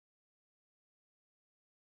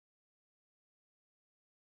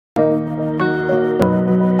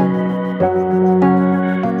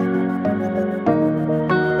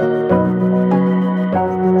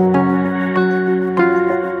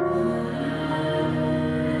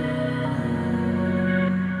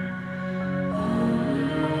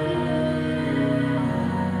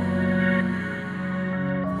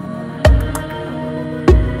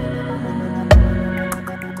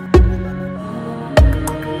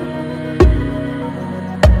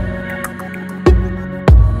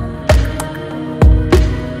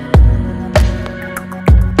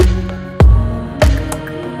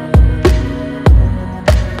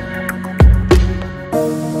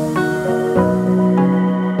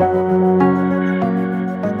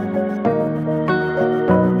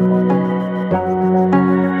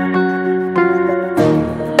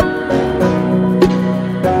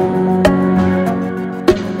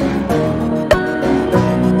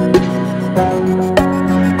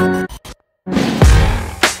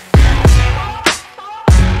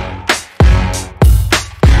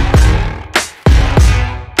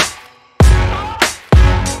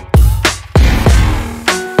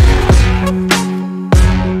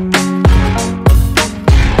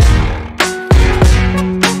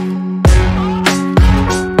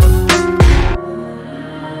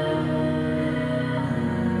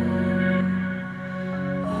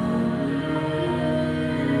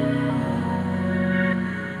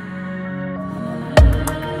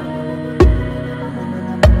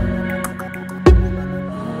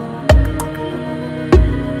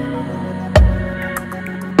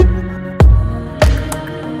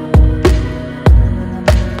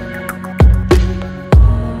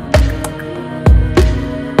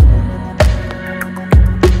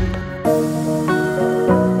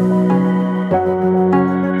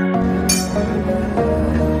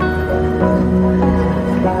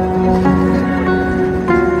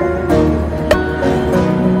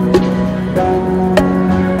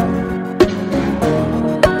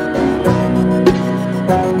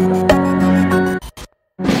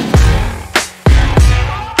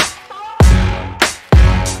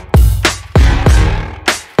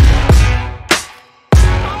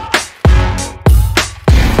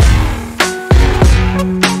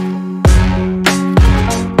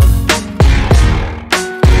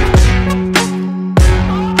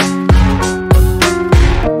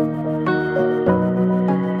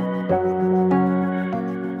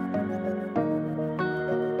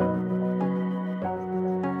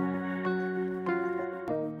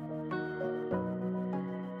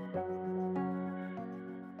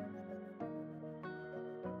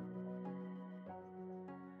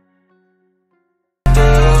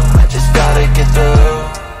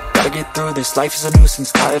through this. Life is a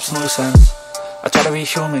nuisance, tie up some loose ends. I try to be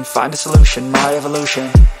human, find a solution, my evolution.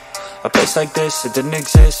 A place like this, it didn't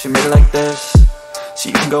exist, we made it like this. So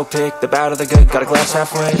you can go pick the bad or the good, got a glass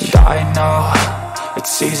half wish. I know,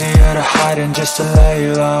 it's easier to hide than just to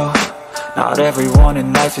lay low. Not everyone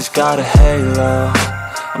in life has got a halo.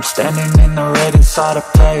 I'm standing in the red inside a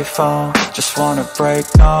payphone, just wanna break,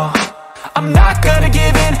 no. I'm not gonna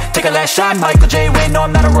give in, take a last shot, Michael J. Win. No,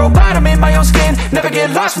 I'm not a robot, I'm in my own skin. Never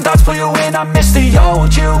get lost when thoughts pull you in. I miss the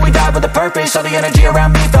old you, we died with a purpose. All the energy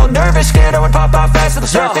around me felt nervous, scared I would pop out fast to the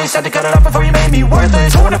surface. Had to cut it off before you made me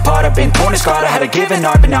worthless. Torn apart, I've been torn and scarred. I had a given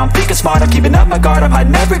art, but now I'm thinking smart. I'm keeping up my guard, I'm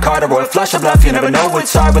hiding every card. A royal flush of bluff, you never know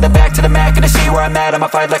what's hard. With a back to the mat, gonna see where I'm at. I'ma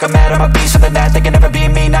fight like I'm mad, I'm a beast of the net. They can never be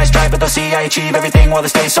me, nice try, but they'll see I achieve everything while they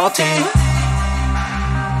stay salty.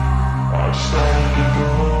 I started to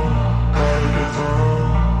go.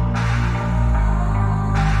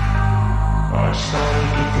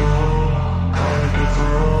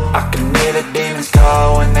 I can hear the demons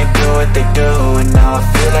call when they do what they do. And now I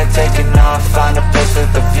feel like taking off, find a place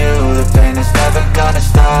with a view. The pain is never gonna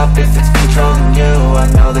stop if it's controlled